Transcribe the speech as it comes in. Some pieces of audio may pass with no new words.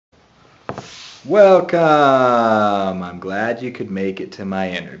Welcome! I'm glad you could make it to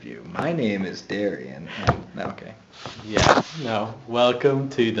my interview. My name is Darian. Okay. Welcome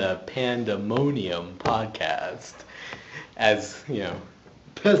to the Pandemonium Podcast. As, you know...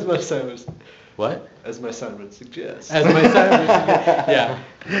 As my son would... What? As my son would suggest. As my son would suggest,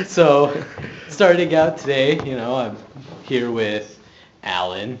 yeah. So, starting out today, I'm here with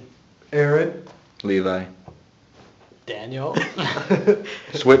Alan. Aaron. Levi. Daniel.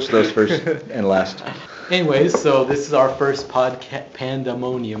 Switch those first and last. Anyways, so this is our first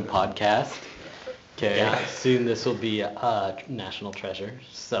Pandemonium Podcast. Okay. Yeah, soon this will be a national treasure.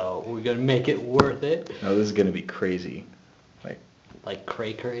 So we're going to make it worth it. No, this is going to be crazy. Like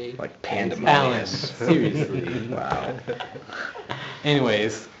cray-cray? Like pandemonium. Alan, seriously. Wow.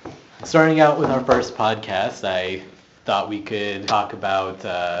 Anyways, starting out with our first podcast, I thought we could talk about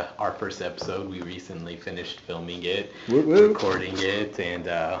our first episode. We recently finished filming it, recording it, and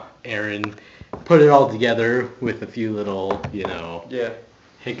Aaron put it all together with a few little, little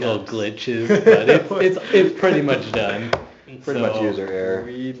glitches, but it's pretty much done. Pretty much user error.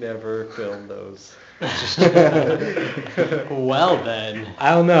 We never filmed those. Well then,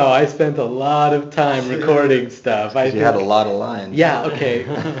 I don't know. I spent a lot of time recording stuff. You had a lot of lines. Yeah, okay.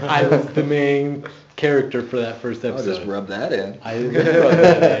 I was the main character for that first episode. I'll just rub that in. I didn't rub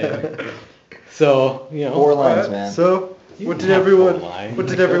that in. So, 4 lines, man. So, what did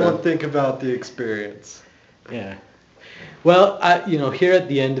everyone think about the experience? Yeah. Well, here at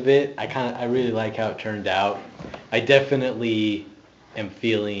the end of it, I really like how it turned out. I definitely am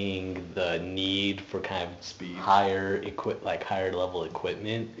feeling the need for kind of speed, higher level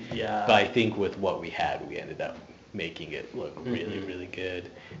equipment. Yeah. But I think with what we had, we ended up making it look really, really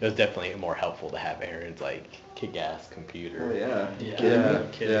good. It was definitely more helpful to have Aaron's kick-ass computer. Oh yeah.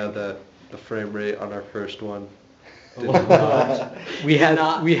 The frame rate on our first one. We had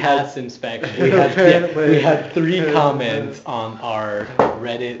inspection. We had 3 comments on our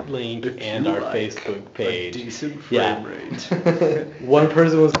Reddit link and our Facebook page. A decent frame rate. One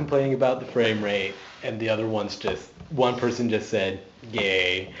person was complaining about the frame rate, and the other one person just said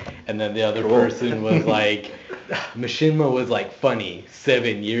yay, and then the other person was like, Machinima was funny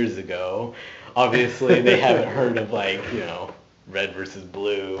 7 years ago. Obviously, they haven't heard of Red versus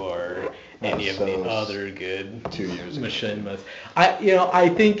Blue or any of the other good 2 years machinimas. I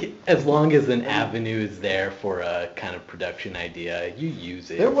think as long as an avenue is there for a kind of production idea, you use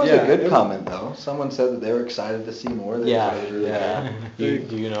it. There was a good comment though. Someone said that they were excited to see more. Do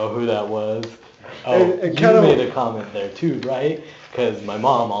you know who that was? Oh, you made a comment there too, right? Because my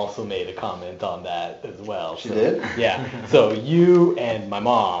mom also made a comment on that as well. She did? Yeah. So you and my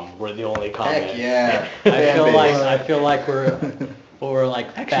mom were the only comments. Heck yeah. I feel like we're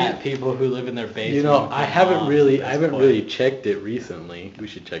like fat people who live in their basement. I haven't really checked it recently. We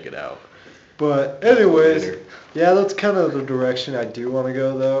should check it out. But anyways, that's kind of the direction I do want to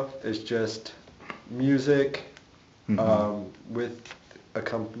go though. Is just music, with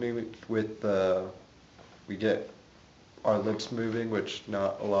accompanied with we get our lips moving, which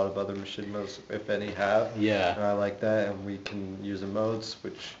not a lot of other machinimas, if any, have. Yeah. And I like that, and we can use emotes,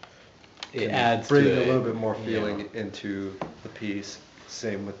 which it adds bring to a little bit more feeling into the piece.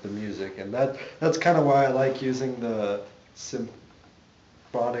 Same with the music, and that's kind of why I like using the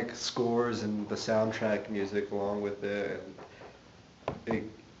symphonic scores and the soundtrack music along with it, and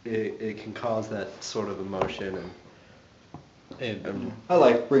it can cause that sort of emotion and I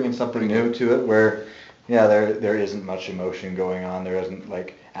like bringing something new to it where, there isn't much emotion going on. There isn't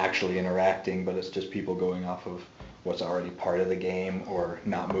actually interacting, but it's just people going off of what's already part of the game or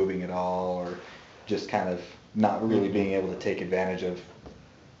not moving at all or just kind of not really being able to take advantage of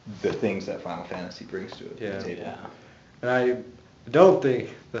the things that Final Fantasy brings to it. Yeah. And I don't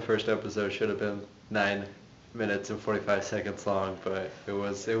think the first episode should have been 9 minutes and 45 seconds long, but it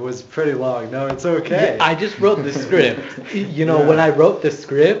was pretty long. No, it's okay. Yeah, I just wrote the script. When I wrote the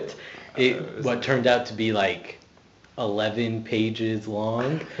script, what turned out to be 11 pages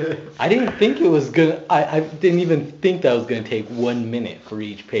long. I didn't think it was gonna. I didn't even think that was gonna take 1 minute for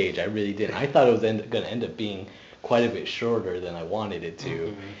each page. I really didn't. I thought it was gonna end up being quite a bit shorter than I wanted it to.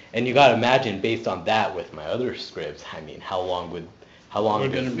 Mm-hmm. And you gotta imagine, based on that, with my other scripts, I mean, how long we're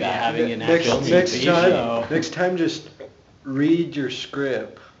going to be having an actual next time, just read your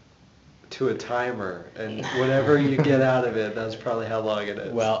script to a timer, and whatever you get out of it, that's probably how long it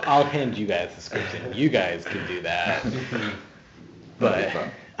is. Well, I'll hand you guys the script, and you guys can do that. But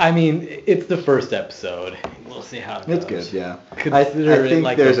I mean, it's the first episode. We'll see how it goes. It's good, yeah. I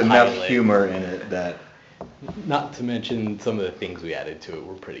think there's enough humor in it that Not to mention some of the things we added to it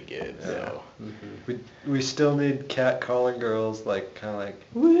were pretty good. Yeah. So We still need cat calling girls, like kind of like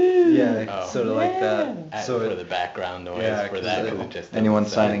woo. Yeah, sort of like that. So for the background noise, yeah, for 'cause that, it- 'cause it just Anyone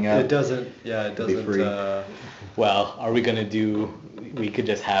doesn't sound- signing up? It doesn't. Yeah, it It'd be doesn't. free. Well, are we gonna do? We could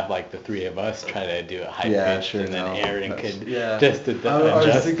just have like the three of us try to do it high Yeah, pitched, sure, and then no, Aaron that's- could Yeah. just I was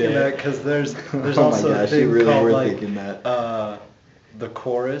adjust thinking it. that because there's Oh also my a gosh, you thing really called were like thinking that. the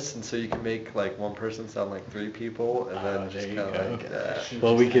chorus, and so you can make like one person sound like three people, and then just there kind you of go. like that.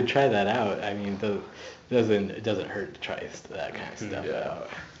 Well, we could try that out. I mean, it doesn't hurt to try that kind of stuff Yeah. out.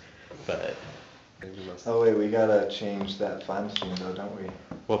 But Oh wait, we gotta change that final scene though, don't we?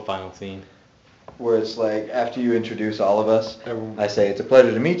 what final scene? Where it's like, after you introduce all of us, Everyone- I say, it's a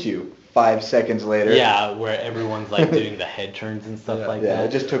pleasure to meet you. 5 seconds later. Yeah, where everyone's like doing the head turns and stuff Yeah. like Yeah, that.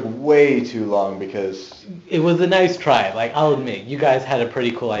 it just took way too long because, It was a nice try. Like, I'll admit, you guys had a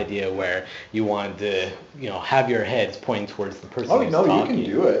pretty cool idea where you wanted to, have your heads pointing towards the person oh who's no, talking. you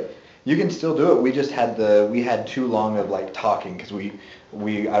can do it. You can still do it. We just had we had too long of like talking because I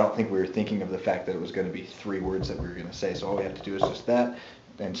don't think we were thinking of the fact that it was going to be 3 words that we were going to say. So all we have to do is just that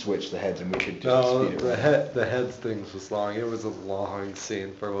and switch the heads, and we could just No, speed it up. the heads things was long. It was a long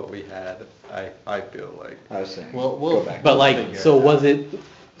scene for what we had. I feel like. I was saying, Well, go back but and like, figure so it out. was it?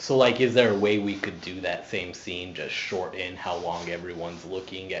 So like, is there a way we could do that same scene, just shorten how long everyone's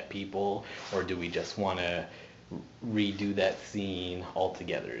looking at people, or do we just want to redo that scene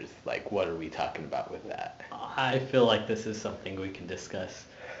altogether? Like, what are we talking about with that? I feel like this is something we can discuss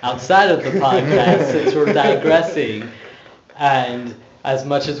outside of the podcast since we're digressing. And as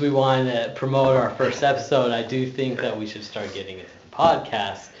much as we want to promote our first episode, I do think that we should start getting into the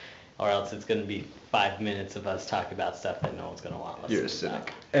podcast, or else it's going to be 5 minutes of us talking about stuff that no one's going to want to listen You're a to.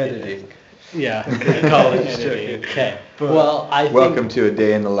 cynic. Editing. Yeah, Call it Just editing. joking. Okay. But- Well, I think Welcome to a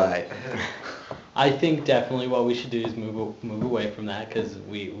day in the life. I think definitely what we should do is move away from that because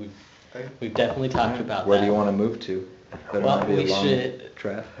we've definitely talked about Where that. do you want to move to? Better Well, not be a we long should-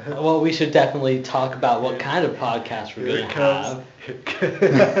 trap. Well, we should definitely talk about what kind of podcast we're Here going it to comes. have.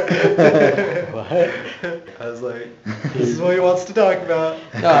 I was like, this is what he wants to talk about.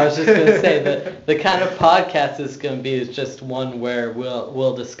 No, I was just going to say that the kind of podcast it's going to be is just one where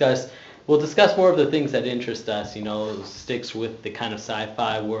we'll discuss more of the things that interest us, sticks with the kind of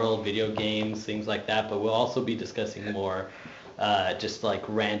sci-fi world, video games, things like that, but we'll also be discussing more just like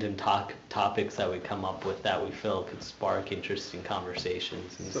random topics that we come up with that we feel could spark interesting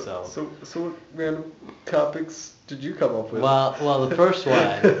conversations. And so So what random topics did you come up with? well, the first one.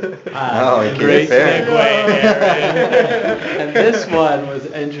 Oh, you Great can't fair. segue, Aaron. And this one was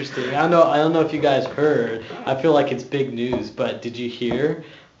interesting. I don't know if you guys heard. I feel like it's big news, but did you hear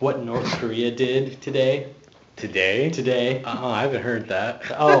what North Korea did today? Today. I haven't heard that.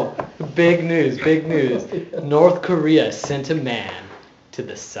 Oh, big news, big news. North Korea sent a man to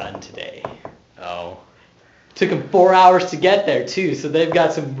the sun today. Oh. Took them 4 hours to get there too, so they've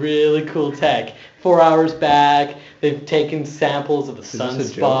got some really cool tech. 4 hours back, they've taken samples of the this a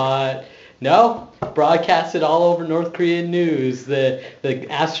sunspot. No, broadcasted all over North Korean news. The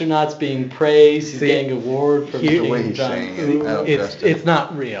astronaut's being praised. He's See, getting an award from the way Kim he's saying Jong-un. it, I don't It's trust it. it's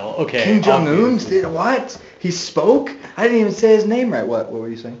not real. Okay. Kim Jong-un obviously. did what? He spoke? I didn't even say his name right. What were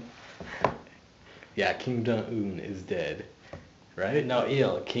you saying? Yeah, Kim Jong-un is dead, right? No,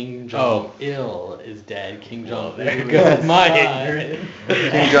 Kim Oh. Jong-il is dead. Kim Well, Jong-un there is goes my alive. ignorance.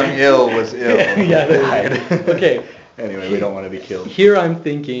 Kim Jong-il was ill. Yeah, there died. you go. Okay. Anyway, we don't want to be killed. Here I'm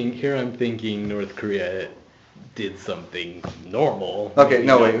thinking North Korea did something normal. Okay,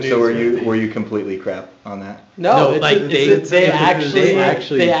 no Not wait. So were newsworthy. you completely crap on that? No, No, like, they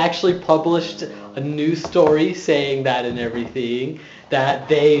actually- actually published a news story saying that and everything, that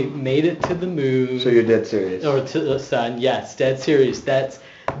they made it to the moon So you're dead serious? or to the sun. Yes, dead serious.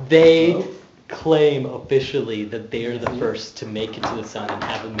 They claim officially that they are the first to make it to the sun and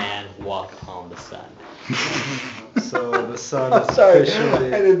have a man walk on the sun. So the sun I'm is sorry.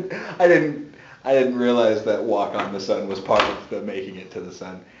 officially. I didn't realize that walk on the sun was part of the making it to the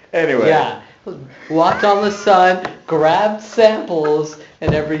sun. Anyway. Yeah, walked on the sun, grabbed samples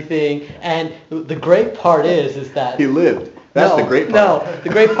and everything, and the great part is that He lived. That's the great part. No, the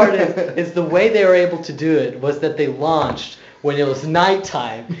great part is the way they were able to do it was that they launched when it was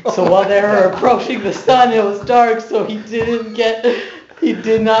nighttime. So while they were approaching the sun, it was dark, so he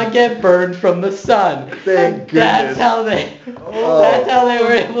did not get burned from the sun. Thank That's goodness. that's how they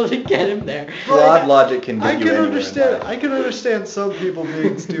were able to get him there. Flawed logic can get I you can anywhere in understand. life. I can understand some people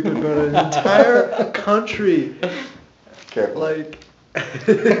being stupid, but an entire country, Careful. like.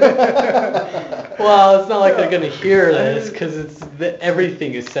 Well, it's not like they're gonna hear this because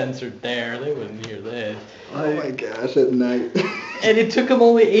everything is censored there. They wouldn't hear this. Oh my gosh, at night. And it took them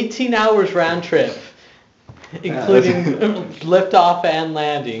only 18 hours round trip. including liftoff and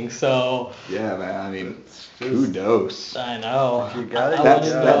landing. So Yeah, man. I mean, kudos. I know. If you got it, I That's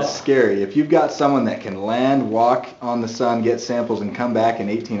wanna that's know. scary. If you've got someone that can land, walk on the sun, get samples, and come back in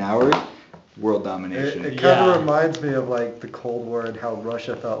 18 hours, world domination. It kind Yeah. of reminds me of like the Cold War and how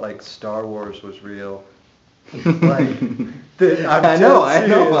Russia felt like Star Wars was real. Like, I know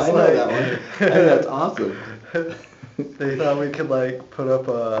serious, like- that one. I think that's awesome. They thought we could like put up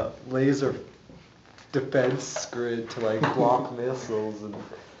a laser defense grid to like block missiles and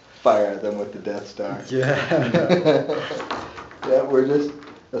Fire at them with the Death Star. yeah. Yeah, we're just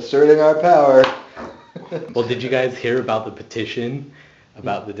asserting our power. Well, did you guys hear about the petition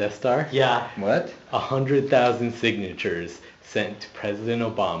about the Death Star? Yeah. What? 100,000 signatures sent to President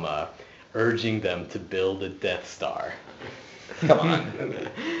Obama urging them to build a Death Star. Come on.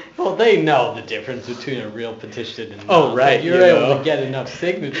 Well, they know the difference between a real petition and Oh, not. right, If you're you able know. to get enough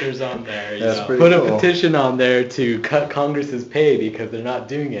signatures on there, you That's know. pretty Put a cool. petition on there to cut Congress's pay because they're not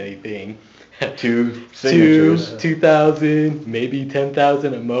doing anything. 2 signatures. 2,000, maybe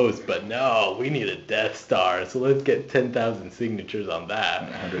 10,000 at most, but no, we need a Death Star, so let's get 10,000 signatures on that.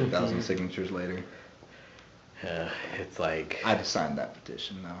 100,000 signatures later. It's like, I'd have signed that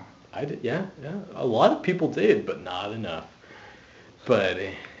petition though. I did, yeah, a lot of people did, but not enough. But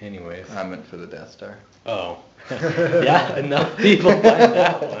anyways, I meant for the Death Star. oh, yeah, enough people signed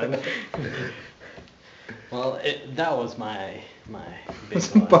that one. Well, that was my big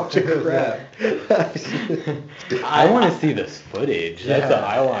It's a one. bunch of crap. I want to see this footage. That's what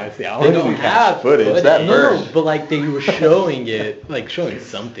I want to see. I They want to don't see have footage. That No, bird. but like they were showing it, like showing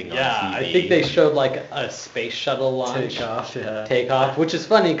something on Yeah, TV. I think they showed like a space shuttle launch. Takeoff, which is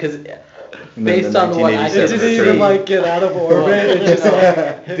funny because And then based the on what I 1987 It could didn't see, even like get out of orbit. It just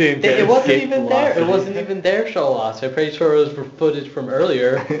it wasn't even there. It wasn't even their show launch. I'm pretty sure it was footage from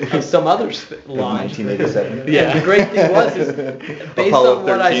earlier of some other launch. 1987. Yeah. And the great thing was, is based Apollo on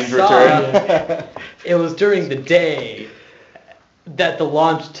what I 13's saw, return. it was during the day that the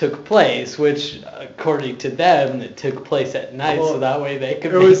launch took place, which according to them, it took place at night, so that way they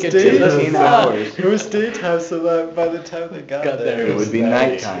could It was make it to the 18 sun. hours. It was daytime, so that by the time they got there, It would be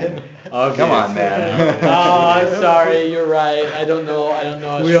nighttime. Okay, Come on, man. Oh, I'm sorry. You're right. I don't know.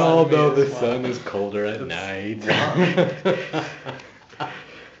 We all know the sun is colder at night.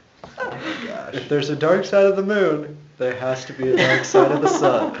 If there's a dark side of the moon, there has to be a dark side of the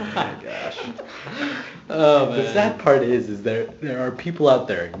sun. Oh my gosh. Oh man. The sad part is there are people out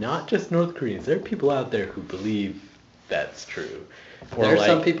there, not just North Koreans. There are people out there who believe that's true. Or There are like,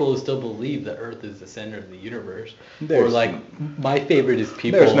 some people who still believe the Earth is the center of the universe. or There's- like my favorite is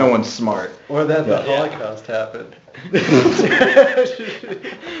people. There's no one smart. Or that the Yeah. Holocaust happened.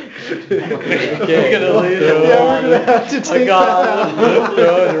 Okay, gonna leave it. Yeah, we're gonna have to I take got that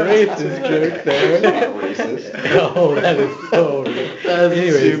Throwing a racist joke there. Not racist. Oh, that is so. That's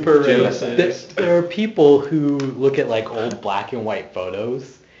Anyways, super genocide. racist. There are people who look at like old black and white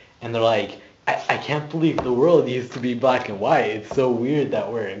photos, and they're like, I can't believe the world used to be black and white. It's so weird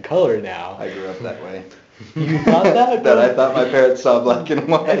that we're in color now. I grew up that way. You thought that? That I thought my parents saw black and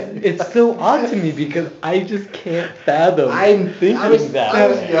white. It's so odd to me because I just can't fathom I'm thinking I was, that. I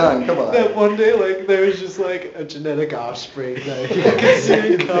was way. young. Come on. That one day, like, there was just like a genetic offspring that you could see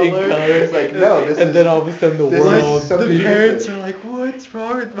in In color. color. It's like, no, this And is, then all of a sudden the this is world. something The parents different. are like, what's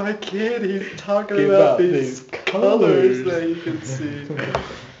wrong with my kid? He's talking About about these these colors colors." that you can see.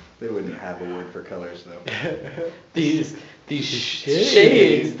 They wouldn't have a word for colors though. These Shades.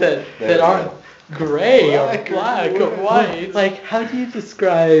 shades that There aren't gray or Black or black or white. Like, how do you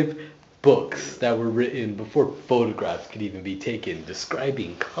describe books that were written before photographs could even be taken,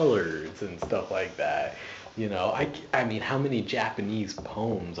 describing colors and stuff like that? You know, I mean, how many Japanese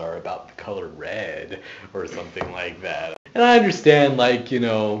poems are about the color red or something like that? And I understand, like, you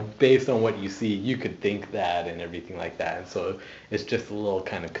know, based on what you see, you could think that and everything like that. And so it's just a little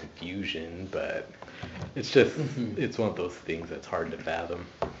kind of confusion, but it's just, it's one of those things that's hard to fathom.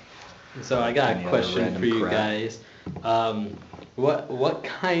 So I got Any a other question random for you crap? guys. What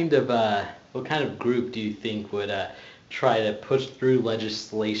kind of group do you think would try to push through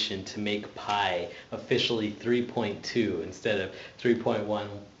legislation to make pi officially 3.2 instead of 3.1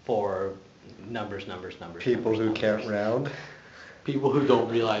 for numbers? People who can't round. People who don't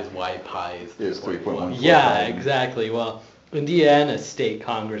realize why pi Is 3.1. Yeah, exactly. Well, Indiana State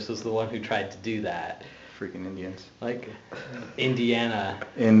Congress was the one who tried to do that. Freaking Indians. Like Indiana.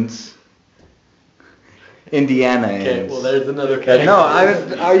 Indiana Okay, is. well, there's another No,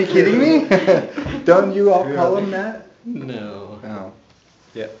 are you kidding me? Don't you all call them that? No. Oh.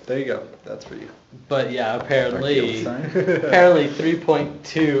 Yeah, there you go. That's for you. But yeah, Our apparently guild sign?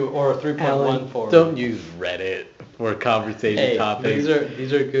 3.2 or Alan, 3.14. don't use Reddit for conversation Hey, topics.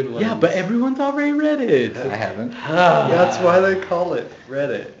 these are good ones. Yeah, but everyone's already read it. I haven't. That's why they call it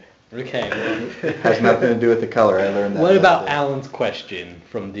Reddit. Okay. It has nothing to do with the color. I learned that. What about yesterday. Alan's question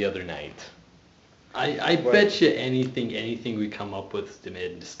from the other night? I bet you anything we come up with has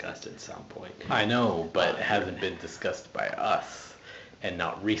been discussed at some point. I know, but it hasn't been discussed by us, and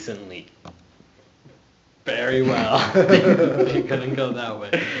not recently. Very well. You couldn't go that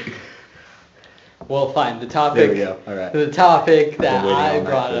way. Well, fine. The topic. There we go. All right. The topic that waiting all I night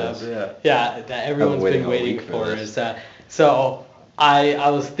brought for up. this. Yeah. That everyone's waiting been all waiting week for for this. is that. So I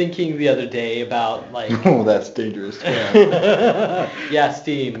was thinking the other day about like. Oh, that's dangerous. Yeah,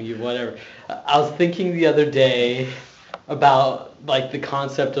 Steam, you whatever. I was thinking the other day about like the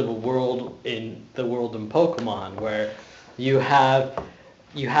concept of a world in Pokemon where you have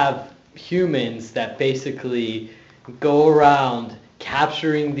humans that basically go around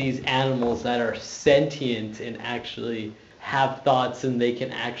capturing these animals that are sentient and actually have thoughts, and they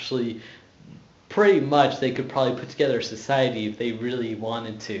can actually pretty much they could probably put together a society if they really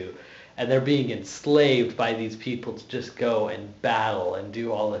wanted to. And they're being enslaved by these people to just go and battle and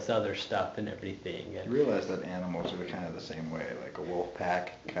do all this other stuff and everything. You And, realize that animals are kind of the same way, like a wolf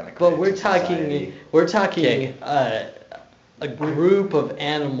pack kind of. but we're talking a group of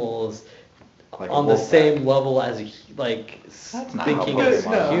animals Like a on the wolf same pack. level as like That's not thinking how as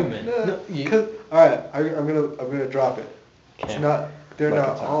Pokemon a are. human. Because all right, I'm gonna drop it. Okay. It's not. They're Like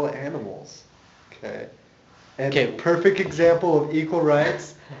not it's all animals. Okay. And Okay. perfect example of equal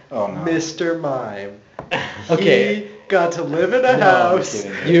rights. Oh no. Mr. Mime. Okay. He got to live in a I'm house.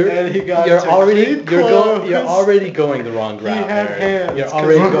 kidding. And he got you're to already clean clothes. you're already going the wrong He route. had Eric. hands. You're 'cause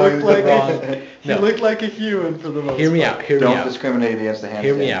already he going looked the like wrong. He No. looked like a human for the most Hear me part. out. Hear me Don't out. discriminate against the hamster.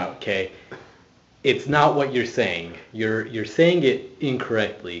 Hear me out, okay? It's not what you're saying. You're saying it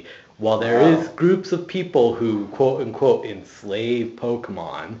incorrectly. While there is groups of people who quote unquote enslave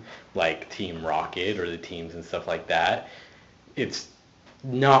Pokemon, like Team Rocket or the teams and stuff like that, it's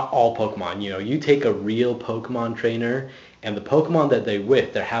not all Pokemon. You know, you take a real Pokemon trainer and the Pokemon that they're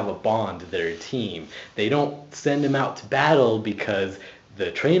with, they have a bond, they're a team. They don't send them out to battle because the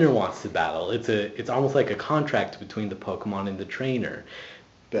trainer wants to battle. It's almost like a contract between the Pokemon and the trainer.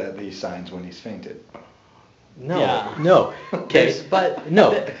 That he signs when he's fainted. No, Yeah. no. Okay, There's- but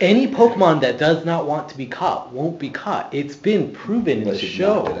no. Any Pokemon that does not want to be caught won't be caught. It's been proven in the Unless you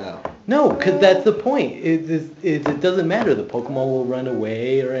show. knocked it out. No, because that's the point. It doesn't matter. The Pokemon will run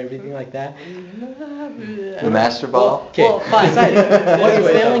away or everything like that. The Master Ball. Okay, Well, fine. besides, what you're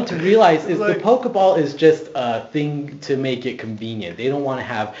Anyway, failing to realize is the Like- Pokeball is just a thing to make it convenient. They don't want to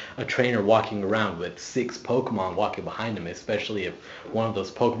have a trainer walking around with 6 Pokemon walking behind them, especially if one of those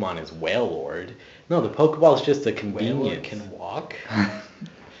Pokemon is Wailord. No, the Pokeball is just a Wailord convenience. can walk.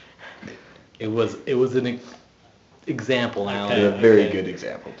 It was an example, Alan. A very good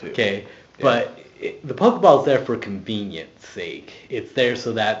example too. Okay, Yeah. but the Pokeball is there for convenience sake. It's there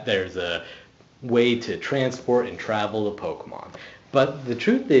so that there's a way to transport and travel the Pokemon. But the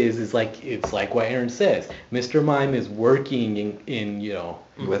truth is like it's like what Aaron says. Mr. Mime is working in you know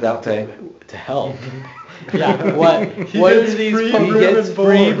Without pay. to help. Yeah. What He what are gets these? free He room gets and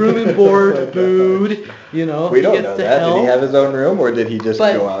free board. room and board, food. You know, We he don't gets know to that. help. Did he have his own room or did he just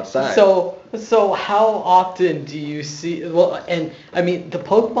But go outside? so how often do you see? Well, and I mean the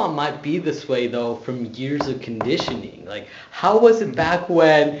Pokemon might be this way though from years of conditioning. Like how was it back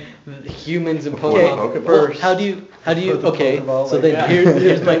when humans and Before Pokemon Pokeballs? first? How do you Put the okay? Pokeball So like then that.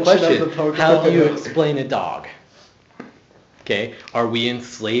 here's my The question: Pokeball. how do you explain a dog? Okay, are we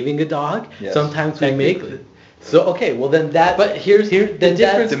enslaving a dog? Yes. Sometimes we make. Technically. So okay, well then that. But here's the then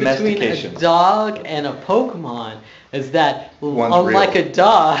difference that's- between a Domestication. dog and a Pokemon is that One's unlike real. a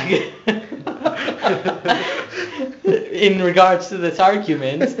dog, in regards to this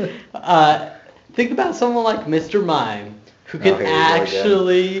argument, think about someone like Mr. Mime who can Oh, here we go again.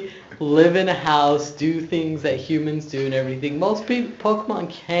 actually live in a house, do things that humans do and everything. Most Pokemon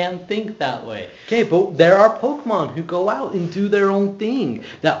can think that way. Okay, but there are Pokemon who go out and do their own thing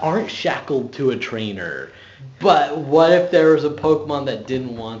that aren't shackled to a trainer. But what if there was a Pokemon that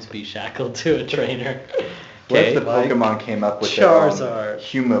didn't want to be shackled to a trainer? What if Okay, the like Pokemon came up with Charizard.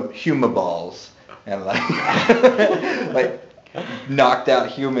 their own Huma balls and like like knocked out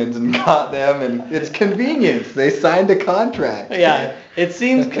humans and got them and it's convenience. They signed a contract. Yeah, It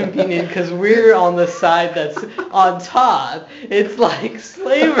seems convenient because we're on the side that's on top. It's like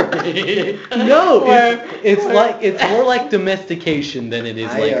slavery. No, it's more like domestication than it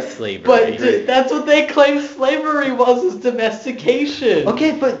is like slavery. But that's what they claim slavery was, is domestication.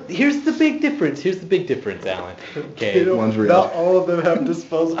 Okay, but here's the big difference. Alan. Okay, One's real. Not all of them have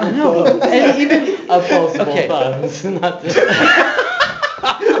disposable I know, thumbs. and even Opposable okay. thumbs. Not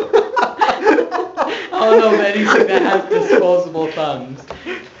I don't know of anything that has disposable thumbs.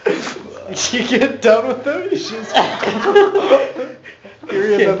 You get done with them, you just...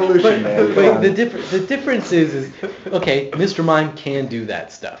 Theory of evolution, man. But the difference is okay, Mr. Mime can do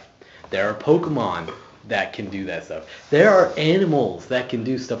that stuff. There are Pokemon that can do that stuff. There are animals that can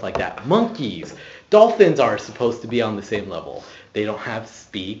do stuff like that. Monkeys, dolphins are supposed to be on the same level. They don't have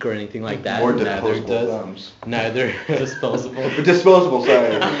speak or anything like that. Or Neither disposable does. thumbs. Neither Disposable. Disposable,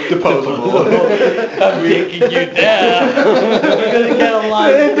 sorry. Disposable. I'm taking you down. We're gonna get a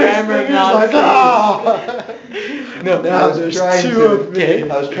lot of grammar nonsense. No, Now I was there's trying two to. of me.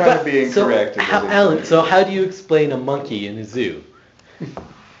 I was trying to be incorrect. So, Alan, so how do you explain a monkey in a zoo?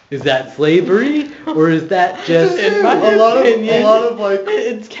 Is that slavery, or is that just In my a lot opinion, of like...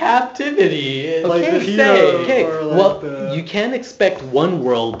 it's captivity. It's Like the PETA same. Okay, or like well, the- you can't expect one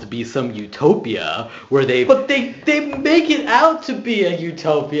world to be some utopia where they... But they make it out to be a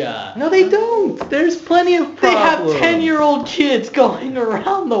utopia. No, they don't. There's plenty of They have problems. 10-year-old kids going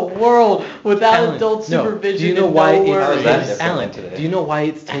around the world without Alan, adult no. supervision. Do you know and why no it's How is that worries. different Alan? than today? Do you know why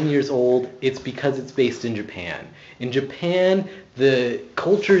it's 10 years old? It's because it's based in Japan. In Japan, the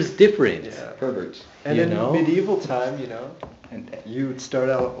culture is different. Yeah. Perverts. And You in know? medieval time, you know, And you would start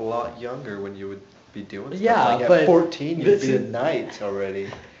out a lot younger when you would be doing stuff. Yeah, like but at 14, you'd this be a is- knight already.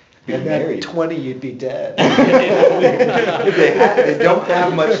 Be And married. at 20, you'd be dead. they don't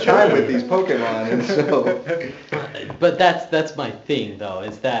have much time with these Pokemon, and so But that's my thing, though,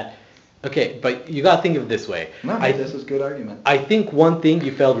 is that Okay, but you gotta think of it this way. no, this is a good argument. I think one thing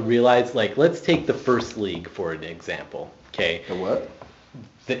you fail to realize, like, let's take the first league for an example. Okay, The what?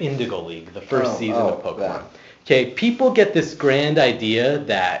 the Indigo League, the first season of Pokemon. that. Okay, people get this grand idea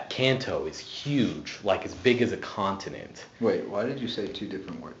that Kanto is huge, like as big as a continent. Wait, why did you say two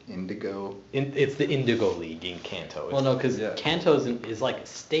different words? Indigo. It's the Indigo League in Kanto. well, no, because Yeah. Kanto is like a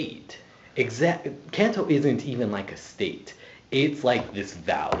state. Kanto isn't even like a state. It's like this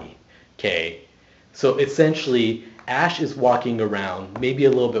valley. Okay, so essentially, Ash is walking around, maybe a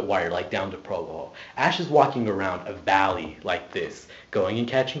little bit wider, like down to Provo. Ash is walking around a valley like this, going and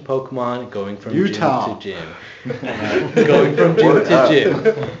catching Pokemon, going from Utah. gym to gym. Going from gym to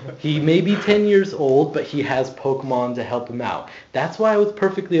gym. He may be 10 years old, but he has Pokemon to help him out. That's why it was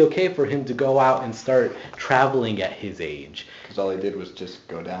perfectly okay for him to go out and start traveling at his age. Because all he did was just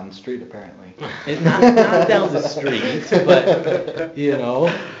go down the street, apparently. And not down the street, but, you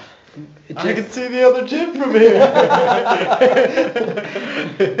know. I can see the other gym from here.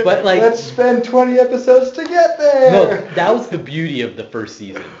 But like, Let's spend 20 episodes to get there. no, that was the beauty of the first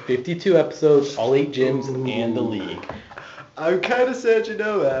season. 52 episodes, all 8 gyms, and the league. I'm kind of sad you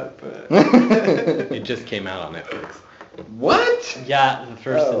know that, but... It just came out on Netflix. What? Yeah, the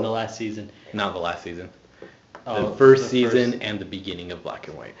first Oh. and the last season. Not the last season. Oh, The first the season first. and the beginning of Black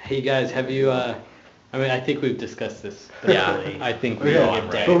and White. Hey guys, have you? I mean, I think we've discussed this. Yeah, thoroughly. I think we Okay, all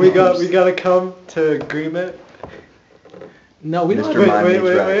right. right. But we gotta come to agreement. No, we don't. Mr. Mime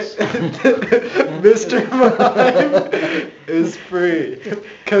Wait. needs Mr. Mime is free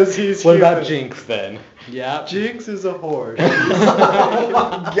because he's What human. about Jinx then? Yeah. Jinx is a whore.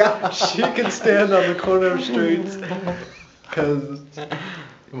 Yeah. She can stand on the corner of streets because,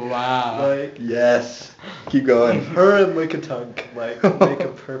 Wow. like, Yes. Keep going. her and Lickitung can, like, make a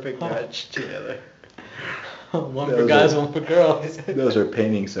perfect match together. One That for was guys, a- one for girls. Those are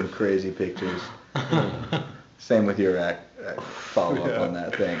painting some crazy pictures. Same with your follow up on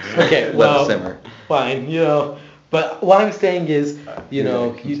that. Thanks. Okay, Let well, it simmer. fine, you know. But what I'm saying is, you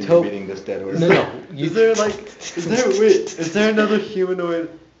know, Continue Utopia. beating this dead horse. No, no. Is there another humanoid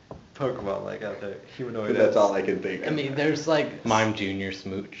Pokemon like out there? Humanoid. That's all I can think of. I mean, there's like Mime Jr.,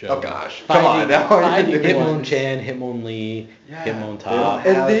 Smooch. Oh gosh. Come on. Now fighting Hitmonchan, Hitmonlee, Yeah. Hitmontop.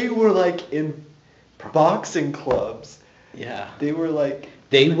 And they were like in boxing clubs. yeah. They were like.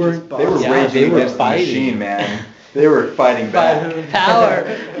 They were They were Yeah, raging they were against the fighting. machine, man. They were fighting back. Power.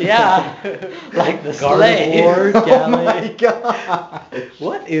 Yeah. Like the slave. Gardevoir, Oh Galley. my god.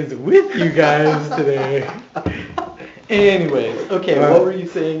 What is with you guys today? Anyways, okay, what were you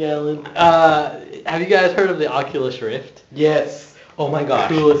saying, Alan? Have you guys heard of the Oculus Rift? Yes. Oh my gosh.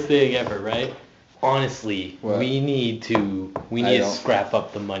 Coolest thing ever, right? Honestly, What? we need to I don't- scrap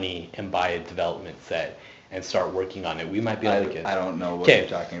up the money and buy a development set and start working on it. We might be able to get. I don't know what you're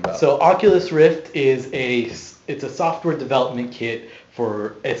talking about. So Oculus Rift is it's a software development kit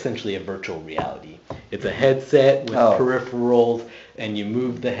for essentially a virtual reality. It's a headset with peripherals, and you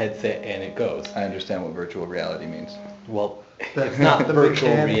move the headset and it goes. I understand what virtual reality means. Well, it's not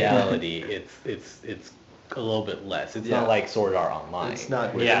virtual reality. It's a little bit less. It's not like Sword Art Online. It's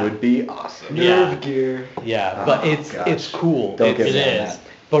not. Which would be awesome. Nerve gear. Yeah, but it's cool. Don't get it me on is. that.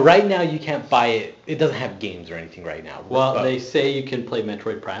 But right now you can't buy it. It doesn't have games or anything right now. Well, they say you can play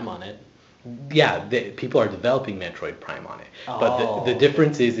Metroid Prime on it. Yeah, people are developing Metroid Prime on it. But the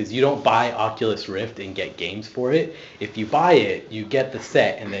difference is you don't buy Oculus Rift and get games for it. If you buy it, you get the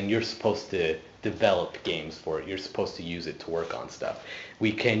set, and then you're supposed to develop games for it. You're supposed to use it to work on stuff.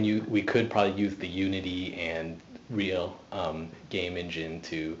 We could probably use the Unity and Real game engine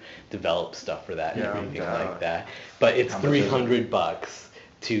to develop stuff for that and everything like that. But it's $300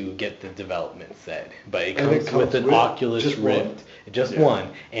 to get the development set. But it comes with an Oculus Rift, just one,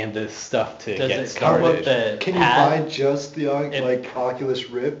 and the stuff to get started. Can you buy just the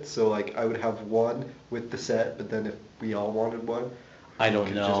Oculus Rift? So like I would have one with the set, but then if we all wanted one, I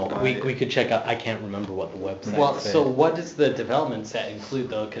don't know. We could check out. I can't remember what the website. Well, so what does the development set include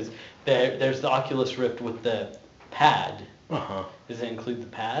though? Because there's the Oculus Rift with the pad. Does it include the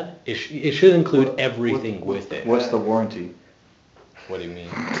pad? It should include everything with it. What's the warranty? What do you mean?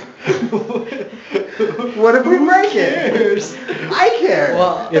 What if we break it? I care.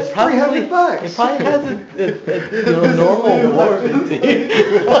 Well, it's $300. It probably has a normal warranty.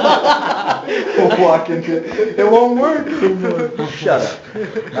 We'll walk into it. It won't work anymore. Shut up.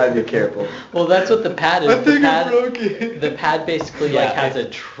 I'd be careful. Well, that's what the pad is. I think it broke it. The pad basically has a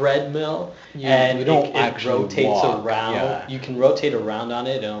treadmill, and you don't it actually rotates walk. around. Yeah. You can rotate around on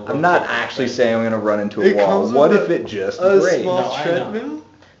it. And I'm not actually saying I'm going to run into a wall. What if it just breaks? Small I treadmill? know.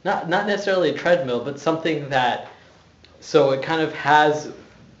 Not necessarily a treadmill, but something that. So it kind of has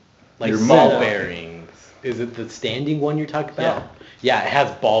Like Your ball setup. bearings. Is it the standing one you're talking about? Yeah, it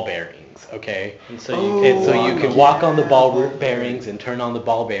has ball bearings. Okay. And so you can walk on the ball bearings and turn on the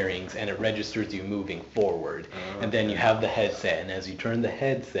ball bearings, and it registers you moving forward. And then you have the headset, and as you turn the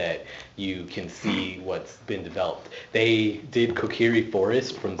headset, you can see what's been developed. They did Kokiri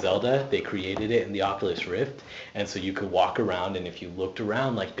Forest from Zelda. They created it in the Oculus Rift, and so you could walk around, and if you looked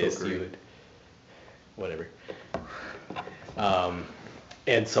around like this, you would, whatever.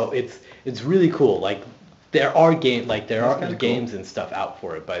 And so it's really cool. Like there are games and stuff out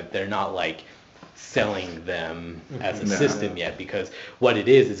for it, but they're not like selling them as a system yet, because what it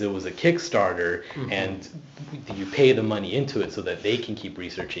is it was a Kickstarter, and you pay the money into it so that they can keep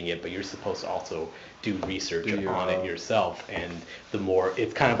researching it, but you're supposed to also do research on it yourself, and the more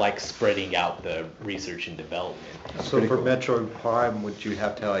it's kind of like spreading out the research and development. So for Metroid Prime, would you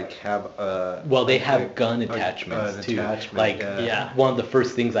have to like have a? Well, they have gun attachments too. One of the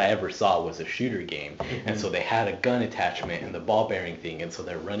first things I ever saw was a shooter game, and so they had a gun attachment and the ball bearing thing, and so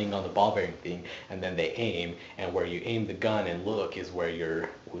they're running on the ball bearing thing, and then they aim, and where you aim the gun and look is where you're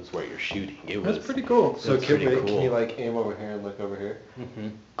shooting. That's pretty cool. So can cool. you like aim over here and look over here?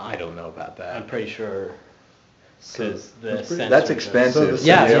 I don't know about that. I'm pretty sure. Because That's expensive. So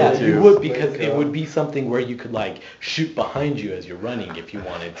Yeah, to- you would, because it would be something where you could like shoot behind you as you're running if you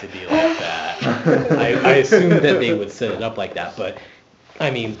wanted to be like that. I assume that they would set it up like that, but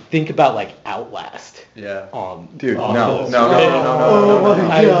I mean, think about like Outlast. Yeah. Dude, no. Oh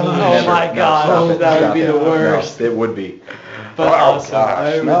my God, that would be the worst. No, it would be. But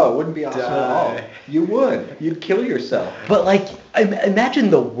awesome. No, it wouldn't be awesome at all. You would. You'd kill yourself. But like, imagine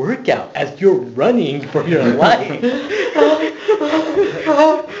the workout as you're running for your life.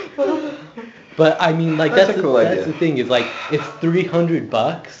 But I mean, like that's a cool idea. That's the thing, is like it's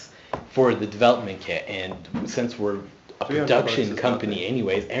 $300 for the development kit, and since we're a production company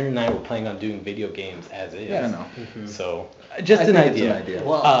anyways, Aaron and I were planning on doing video games as is. Yeah, I know. So just an idea.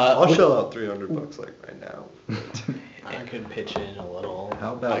 Well, I'll shell out $300 like right now. I could pitch in a little.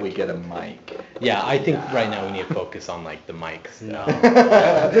 How about we get a mic? Yeah, I think right now we need to focus on like the mics. No.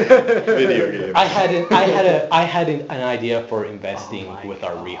 Video games. I had an idea for investing with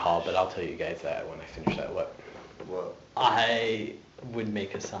our rehaul, but I'll tell you guys that when I finish that. What? I would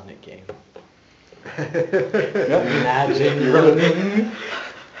make a Sonic game. Imagine running.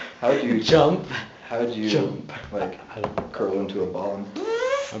 How'd you Jump. like curl into a ball and?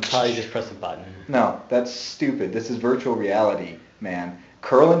 I'd probably just press a button. No, that's stupid. This is virtual reality, man.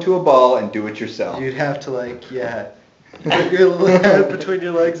 Curl into a ball and do it yourself. You'd have to like, put your little head between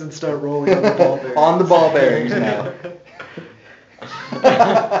your legs and start rolling on the ball bearings. On the ball bearings now.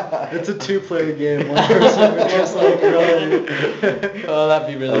 It's a 2-player game. One person would just like run. Oh, that'd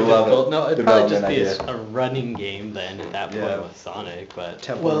be really I love difficult. it. No, it'd probably just be Development a running game then at that point Yeah. with Sonic, but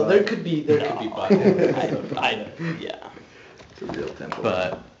Temple Well, Run. there could be bugs. yeah. It's a real temple.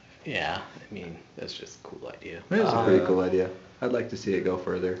 But yeah, I mean, that's just a cool idea. It is a pretty cool idea. I'd like to see it go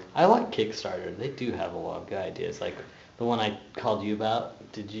further. I like Kickstarter. They do have a lot of good ideas. Like the one I called you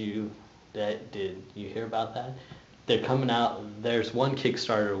about. Did you hear about that? They're coming out. There's one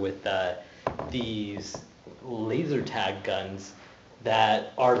Kickstarter with these laser tag guns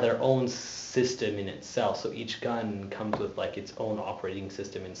that are their own system in itself. So each gun comes with like its own operating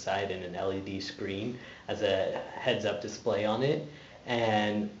system inside and an LED screen as a heads-up display on it,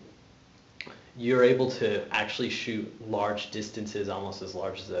 and you're able to actually shoot large distances, almost as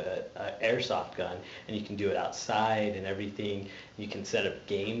large as a airsoft gun, and you can do it outside and everything. You can set up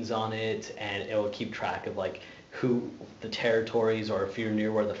games on it, and it will keep track of like who the territories, or if you're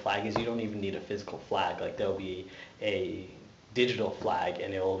near where the flag is, you don't even need a physical flag. Like there'll be a digital flag,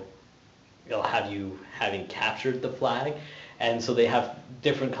 and it'll have you having captured the flag. And so they have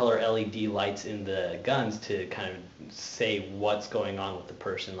different color LED lights in the guns to kind of say what's going on with the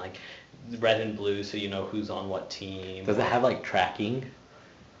person, like red and blue, so you know who's on what team. Does it have like tracking?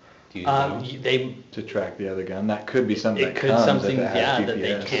 Do you know? They To track the other gun. That could be something it that could comes something if it has yeah that they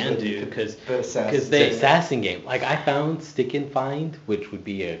GPS. can do because The assassin. It's the assassin game. Like I found Stick and Find, which would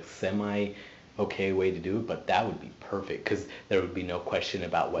be a semi okay way to do it, but that would be perfect because there would be no question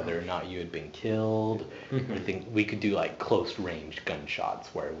about whether or not you had been killed. I think we could do like close range gunshots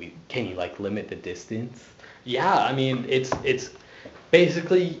where can you like limit the distance? yeah, I mean it's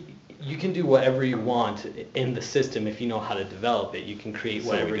basically you can do whatever you want in the system if you know how to develop it. You can create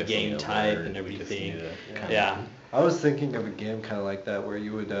So we whatever just game need to type learn. and We just everything. need to kinda- Yeah. I was thinking of a game kind of like that where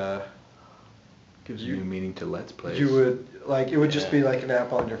you would Gives new meaning to Let's Plays. you would like it would just be Yeah. like an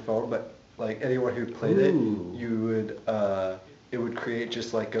app on your phone, but like anyone who played it, Ooh. you would it would create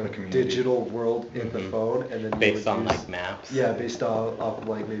just like a community. digital world in the Mhm. phone, and then you Based would on use- like maps. yeah, based off of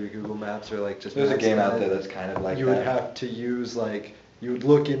like maybe Google Maps or like just There's a maps, game and out then there that's kind of like you that. would have to use like you would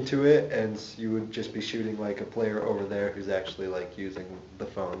look into it and you would just be shooting like a player over there who's actually like using the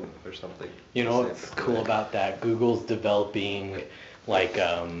phone or something. You know to what's save the cool player. about that? Google's developing like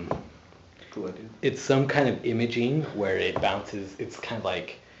Cool idea. it's some kind of imaging where it bounces. It's kind of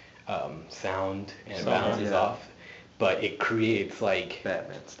like sound and it Sound, bounces yeah. off, but it creates like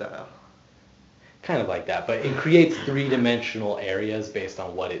Batman style. kind of like that. But it creates three-dimensional areas based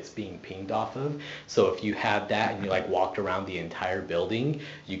on what it's being pinged off of. So if you have that and you like walked around the entire building,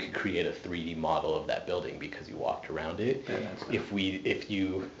 you could create a 3D model of that building because you walked around it. Yeah, that's If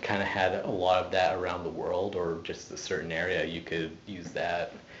you kind of had a lot of that around the world or just a certain area, you could use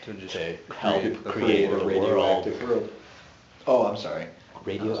that To just help create the create whole the radioactive world. world. Oh, I'm sorry.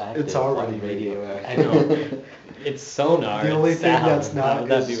 Radioactive. It's already Why radioactive. I know. It's sonar. The only it's thing sound. that's not How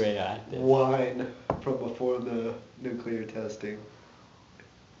would that is be radioactive? wine from before the nuclear testing.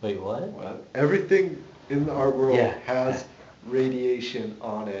 Wait, what? What? Everything in our world Yeah. has radiation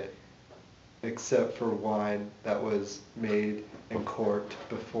on it, except for wine that was made and corked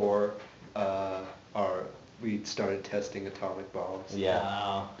before we started testing atomic bombs. Yeah,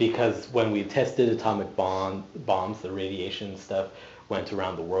 Wow. because when we tested atomic bombs, the radiation stuff went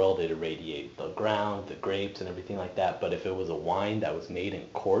around the world. It irradiated the ground, the grapes, and everything like that. But if it was a wine that was made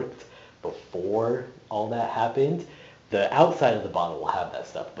and corked before all that happened, the outside of the bottle will have that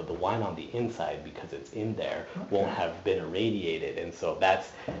stuff, but the wine on the inside, because it's in there, won't have been irradiated. And so that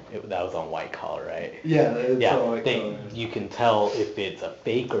was on White Collar, right? Yeah, it's Yeah, all like you can tell if it's a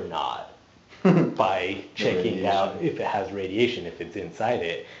fake or not by checking out if it has radiation. If it's inside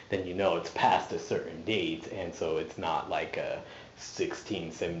it, then you know it's past a certain date, and so it's not like a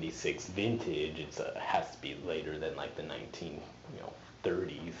 1676 vintage. It has to be later than like the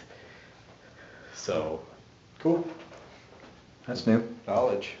 1930s. So Cool. That's new.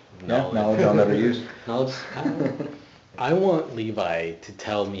 knowledge. Yeah, knowledge I'll never use. Knowledge. I want Levi to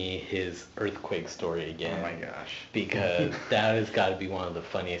tell me his earthquake story Oh again. my gosh. Because that has got to be one of the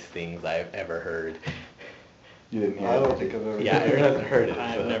funniest things I've ever heard. You didn't hear I it. don't think I've ever. Yeah, Aaron hasn't heard it.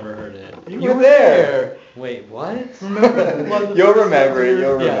 I've so- never heard it. You were there. Wait, what? You'll remember it.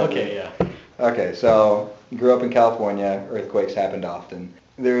 You'll remember. Yeah, okay, yeah. Okay, so grew up in California. Earthquakes happened often.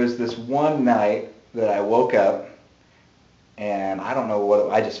 There was this one night that I woke up, and I don't know what.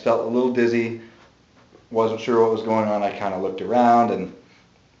 I just felt a little dizzy. Wasn't sure what was going on. I kind of looked around,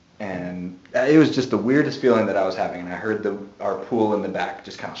 and it was just the weirdest feeling that I was having. And I heard our pool in the back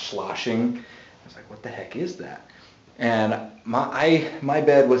just kind of sloshing. I was like, "What the heck is that?" And my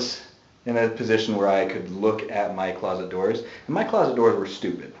bed was in a position where I could look at my closet doors, and my closet doors were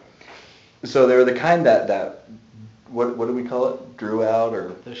stupid. So they were the kind that what do we call it? Drew out,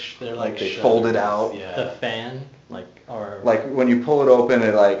 or They're like they shutters. folded out. Yeah. The fan, or like when you pull it open,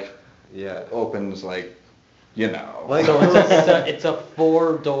 it Yeah. opens like, you know. Like- so it's a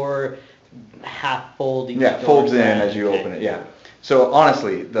 4-door half folding. Yeah, door folds in fan. as you open it. Yeah. So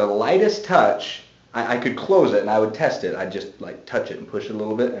honestly, the lightest touch, I could close it and I would test it. I'd just like touch it and push it a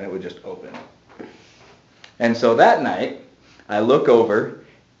little bit, and it would just open. And so that night, I look over,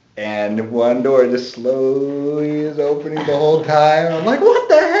 and one door just slowly is opening the whole time. I'm like, what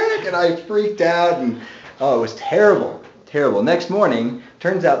the heck? And I freaked out, and oh, it was terrible, terrible. Next morning,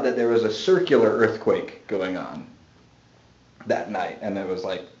 turns out that there was a circular earthquake going on that night, and it was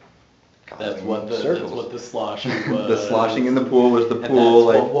like That's causing what circles. the sloshing was. The sloshing in the pool was the And pool,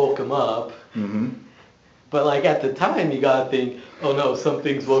 that's like. what woke him up. Hmm. But like at the time, you gotta think, oh no,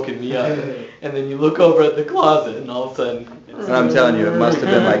 something's woken me up. And then you look over at the closet, and all of a sudden, it's And I'm telling you, it must have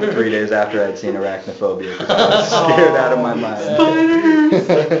been like 3 days after I'd seen Arachnophobia, because I was scared out of my mind.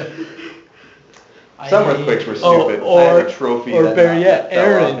 Spiders! Some earthquakes were stupid. I had a trophy that Barry, knocked- that fell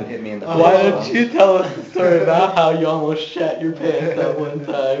Aaron, off and hit me in the why face. don't you tell us the story about how you almost shat your pants that one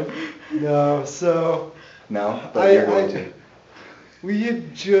time? No, so No, but you're going to. we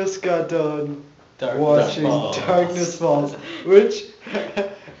had just got done Darkness watching Falls. Darkness Falls, which,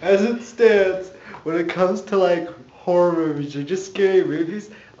 as it stands, when it comes to like horror movies or just scary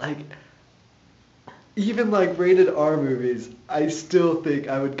movies, like even like rated R movies, I still think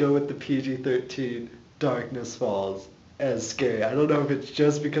I would go with the PG-13 Darkness Falls as scary. I don't know if it's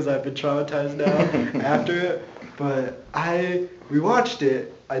just because I've been traumatized now after it, but we watched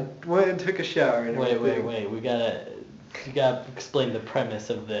it. I went and took a shower and everything. Wait, you gotta explain the premise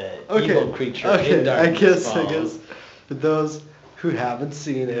of the Okay. evil creature Okay, in Darkness I Falls. guess for those who haven't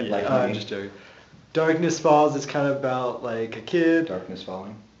seen it, Yeah. Like I'm me. just joking. Darkness Falls is kind of about like a kid. Darkness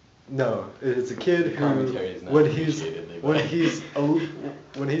falling. No, it's a kid who Commentary is not when he's appreciated, they when might. he's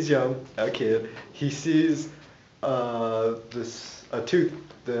when he's young, a kid, he sees the tooth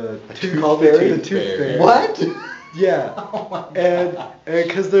fairy? the tooth fairy. What? Yeah. Oh my And God.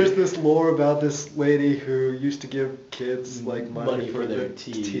 because there's this lore about this lady who used to give kids like money, Money for for their their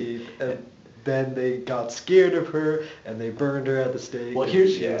teeth. and then they got scared of her and they burned her at the stake. Well, and here's-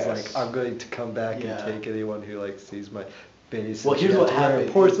 she was Yes. like, I'm going to come back Yeah. and take anyone who like sees my face. Well, And she here's had what to wear happened.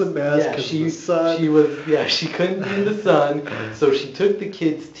 A porcelain mask Yeah, because she the sun. she couldn't be in the sun, so she took the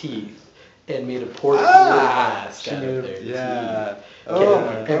kid's teeth and made a porcelain mask She out made of a- their yeah. teeth. Oh and,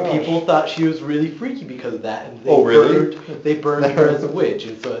 my and gosh. people thought she was really freaky because of that. And they Oh, really? They burned her as a witch,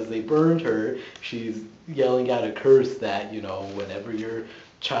 and so as they burned her, she's yelling out a curse that, you know, whenever your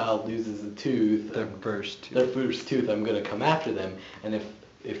child loses a tooth, Their first tooth. their first tooth, I'm gonna come after them, and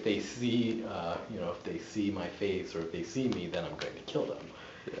if they see, if they see my face or if they see me, then I'm going to kill them.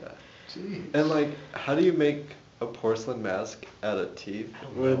 Yeah. Gee. And like, how do you make a porcelain mask out of teeth? I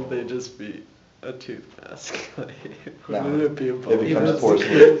don't Wouldn't know. they just be a tooth mask? Like, No. wouldn't it be a It bone becomes mask?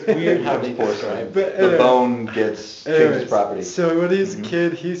 porcelain. It's weird how It they becomes describe But The anyway. bone gets Anyways, changes property. So when he's a Mhm.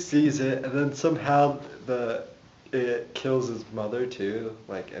 kid, he sees it, and then somehow it kills his mother too.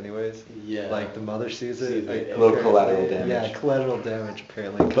 Like, anyways. Yeah. Like the mother sees it. Sees like, it. A little apparently- collateral damage. Yeah, collateral damage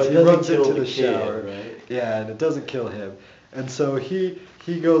apparently. But Because it he doesn't runs kill into the the kid, shower. right? Yeah, and it doesn't kill him. And so he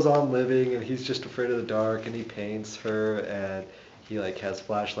goes on living, and he's just afraid of the dark, and he paints her, and he like has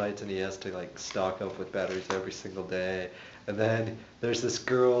flashlights, and he has to like stock up with batteries every single day. And then there's this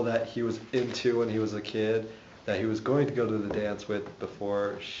girl that he was into when he was a kid, that he was going to go to the dance with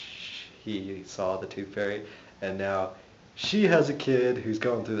before he saw the Tooth Fairy, and now she has a kid who's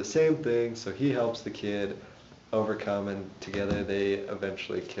going through the same thing, so he helps the kid overcome, and together they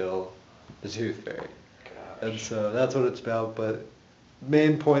eventually kill the Tooth Fairy. And so that's what it's about, but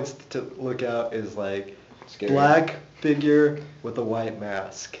main points to look out is like Scary. black figure with a white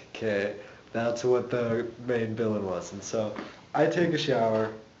mask. Okay, that's what the main villain was. And so I take a shower.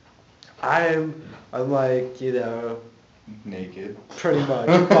 I'm like, you know, Naked. pretty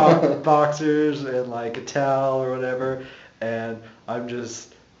much boxers and like a towel or whatever, and I'm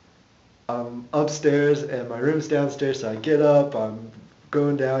upstairs and my room's downstairs, so I get up, I'm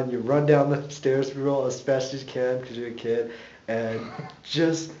going down, you run down the stairs real as fast as you can because you're a kid, and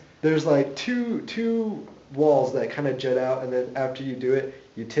just there's like two walls that kind of jut out, and then after you do it,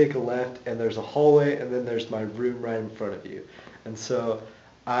 you take a left, and there's a hallway, and then there's my room right in front of you. And so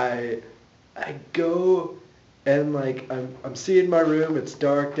I go, and like I'm seeing my room, it's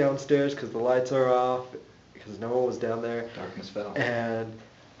dark downstairs because the lights are off because no one was down there, Darkness fell. and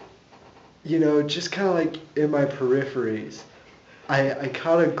you know, just kind of like in my peripheries, I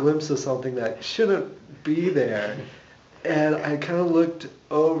caught a glimpse of something that shouldn't be there, and I kind of looked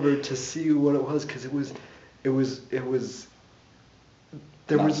over to see what it was, because it was there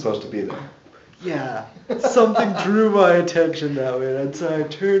Not was supposed to be there. yeah, something drew my attention that way, and so I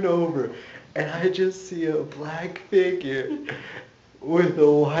turn over, and I just see a black figure with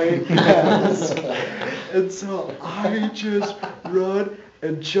a white mask, and so I just run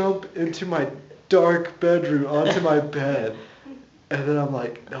and jump into my dark bedroom onto my bed, and then I'm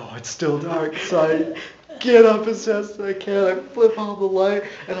like, no, it's still dark, so I get up as fast as I can, I flip on the light,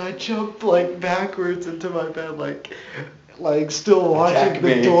 and I jump like backwards into my bed, like still watching Attack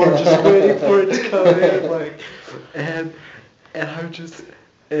the me. door, just waiting for it to come in, like, and I'm just,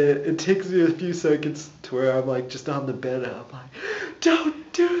 it takes me a few seconds to where I'm like just on the bed, and I'm like,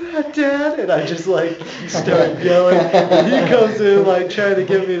 don't do that, Dad, and I just like start yelling, and he comes in like trying to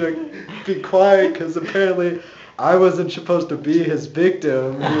get me to be quiet, because apparently I wasn't supposed to be his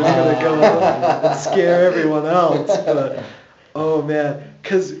victim. He was gonna go and scare everyone else, but oh man,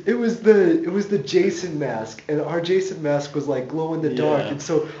 because it was the Jason mask, and our Jason mask was like glow in the dark, and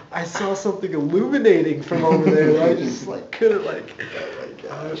so I saw something illuminating from over there, and I just like couldn't like. Oh my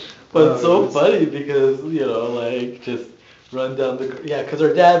gosh! But it's so funny because like just run down because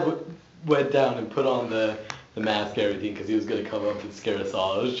our dad went down and put on the mask and everything because he was gonna come up and scare us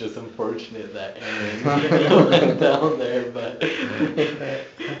all. It was just unfortunate that Aaron went down there, but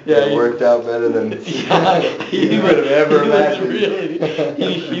It worked out better than he would have ever imagined. Really,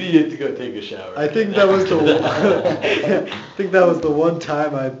 he needed to go take a shower. I think that was the one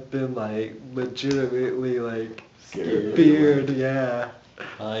time I've been like legitimately like Scared. feared. Yeah.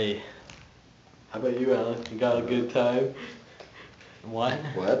 How about you, Alan? You got a good time? What?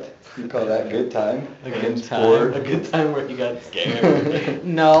 What? You call that good time? A good Against time. four? A good time where you got scared.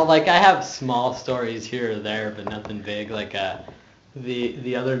 No, like I have small stories here or there, but nothing big. Like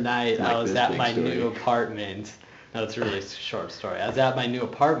the other night Like I was this at big my story. new apartment. No, it's a really short story. I was at my new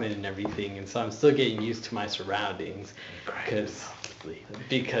apartment and everything, and so I'm still getting used to my surroundings because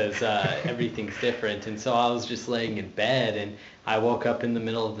everything's different. And so I was just laying in bed, and I woke up in the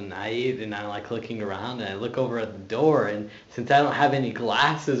middle of the night, and I'm like looking around, and I look over at the door, and since I don't have any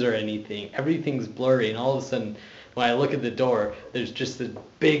glasses or anything, everything's blurry, and all of a sudden when I look at the door, there's just a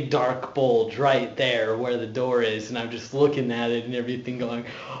big dark bulge right there where the door is, and I'm just looking at it and everything going,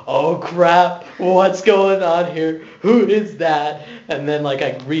 oh crap, what's going on here? Who is that? And then like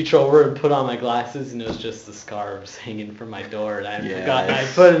I reach over and put on my glasses, and it was just the scarves hanging from my door, and I had forgotten I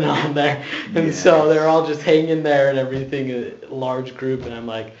put it on there. And so they're all just hanging there and everything, a large group, and I'm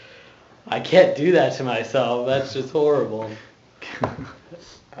like, I can't do that to myself. That's just horrible.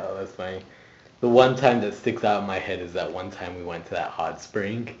 Oh, that's funny. The one time that sticks out in my head is that one time we went to that hot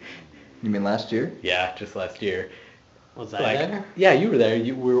spring. You mean last year? Yeah, just last year. Was I there? Yeah, you were there.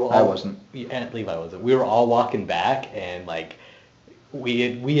 We were all. I wasn't. And Levi wasn't. We were all walking back, and like,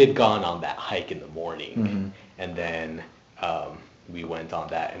 we had gone on that hike in the morning, and then we went on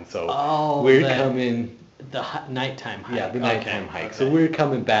that, and so we're coming. The nighttime hike. Yeah, the nighttime hike. So we're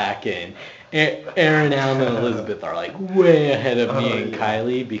coming back, and Aaron, Alan, and Elizabeth are like way ahead of me and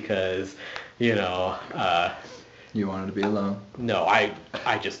Kylie because, You wanted to be alone. No, I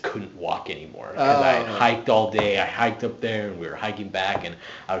just couldn't walk anymore because I hiked all day. I hiked up there, and we were hiking back, and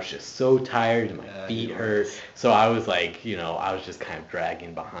I was just so tired, and my feet hurt. So I was like, I was just kind of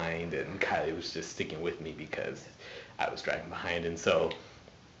dragging behind, and Kylie was just sticking with me because I was dragging behind, and so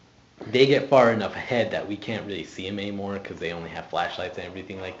they get far enough ahead that we can't really see them anymore because they only have flashlights and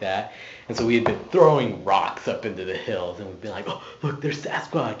everything like that. And so we had been throwing rocks up into the hills, and we'd be like, oh, look, there's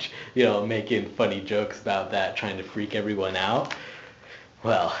Sasquatch, making funny jokes about that, trying to freak everyone out.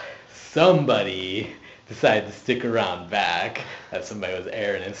 Well, somebody decided to stick around back. That somebody was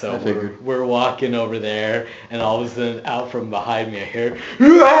Aaron, and so we're walking over there, and all of a sudden, out from behind me, I hear,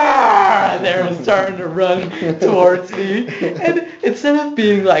 "Rah!" and Aaron's starting to run towards me, and instead of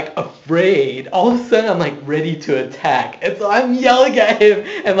being like afraid, all of a sudden I'm like ready to attack, and so I'm yelling at him,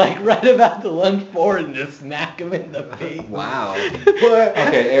 and like right about to lunge forward and just smack him in the face. Wow.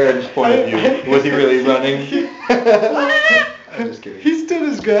 Okay, Aaron's point of view. Was he really running? I'm just kidding. He stood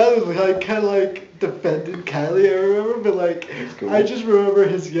his ground and like kind of like defended Kylie, I remember, but like Cool. I just remember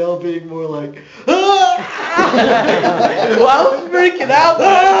his yell being more like, ah! Well, I was freaking out.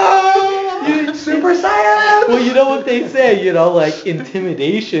 You Super Saiyan! Well, you know what they say, like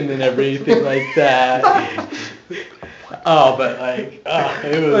intimidation and everything like that. Oh, but it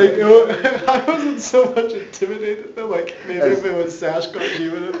was Like, I wasn't so much intimidated though, like maybe if it was Sasquatch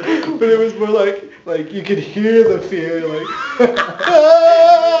even, but it was more like you could hear the fear, like,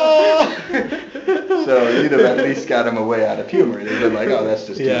 ah! So you'd have at least got him a way out of humor. They'd been like, oh, that's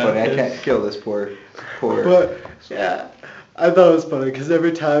just too Yeah. funny. I can't kill this poor. But yeah, I thought it was funny because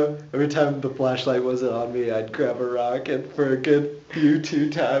every time the flashlight wasn't on me, I'd grab a rock, and for a good two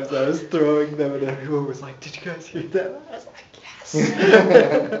times I was throwing them, and everyone was like, "Did you guys hear that?" I was like, "Yes."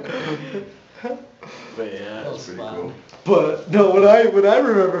 But yeah, That's pretty cool. But no, what I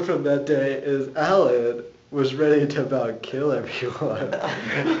remember from that day is Alan was ready to about kill everyone.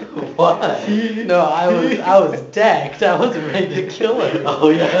 What? No, I was decked. I wasn't ready to kill him. Oh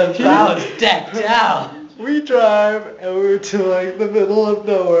yeah, I was decked out. We drive and we're to like the middle of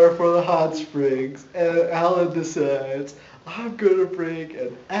nowhere for the hot springs, and Alan decides, I'm gonna bring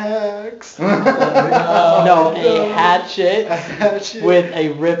an axe. No, a hatchet with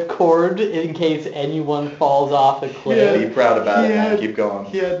a ripcord in case anyone falls off a cliff. Be proud about it, man. Keep going.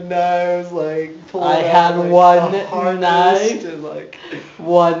 He had knives, like pulling I out, had like, one a harness knife. and like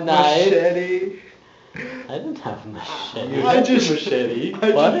One knife. machete. I didn't have a machete. I just machete.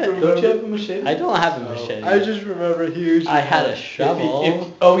 I What? just Don't you have a machete? I don't have a machete. I just remember he was. I had a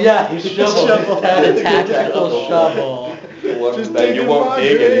shovel. oh yeah, he shovel. I had a tactical shovel. Just That you digging won't my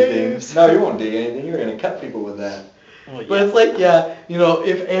dig graves. anything. No, you won't dig anything. You're gonna cut people with that. Well, But it's like, yeah, you know,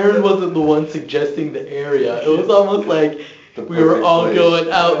 if Aaron wasn't the one suggesting the area, it was almost like The we were perfect all place.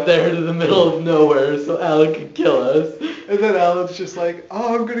 going out there to the middle of nowhere so Alan could kill us. And then Alan's just like,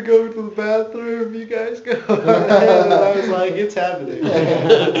 oh, I'm gonna go to the bathroom. You guys go. And I was like, it's happening.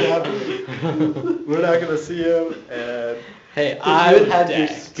 It's happening. We're not gonna see him. And Hey, If I you would had your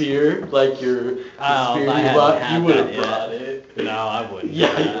spear, like your the Oh, spear I you haven't brought, had you would that have yet. brought it. No, I wouldn't.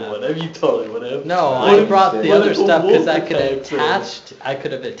 Yeah, you would have. You totally would have. No, What I if- brought the what other if a stuff because wolf I could have attacks him? attached. I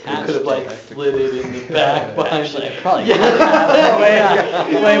could have attached. You could have like it. slid it in the back behind Actually, I you. probably could have.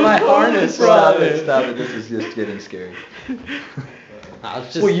 The way my harness Stop was. it, stop it. This is just getting scary. I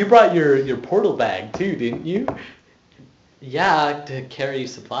was just. Well, you brought your portal bag too, didn't you? Yeah, to carry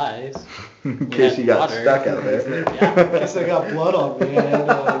supplies. In case you got Water. stuck out there. Yeah. guess I got blood on me. I had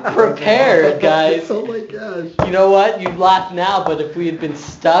to, like, Prepared, guys. Oh my gosh. You know what? You laugh now, but if we had been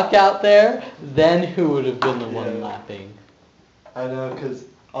stuck out there, then who would have been the one Yeah. laughing? I know, because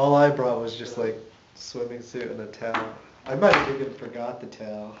all I brought was just like swimming suit and a towel. I might have even forgot the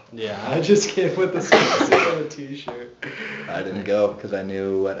towel. Yeah. I just came with the swimming suit and a t-shirt. I didn't go because I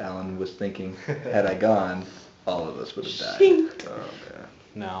knew what Alan was thinking. Had I gone, all of us would have died. Shink. Oh, yeah.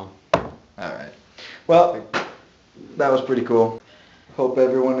 No. All right. Well, that was pretty cool. Hope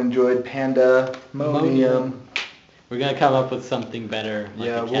everyone enjoyed Panda Monium. We're gonna come up with something better, like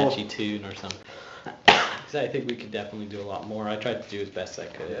Yeah, a we'll- catchy tune or something. 'Cause I think we could definitely do a lot more. I tried to do as best I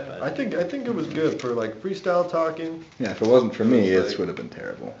could. Yeah, but I think it was good for like freestyle talking. Yeah, if it wasn't for me, It was this like- would have been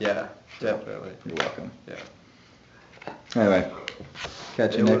terrible. Yeah, definitely. You're welcome. Yeah. Anyway,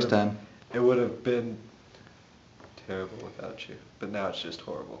 catch you It next would've- time. It would have been terrible without you, but now it's just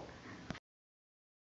horrible.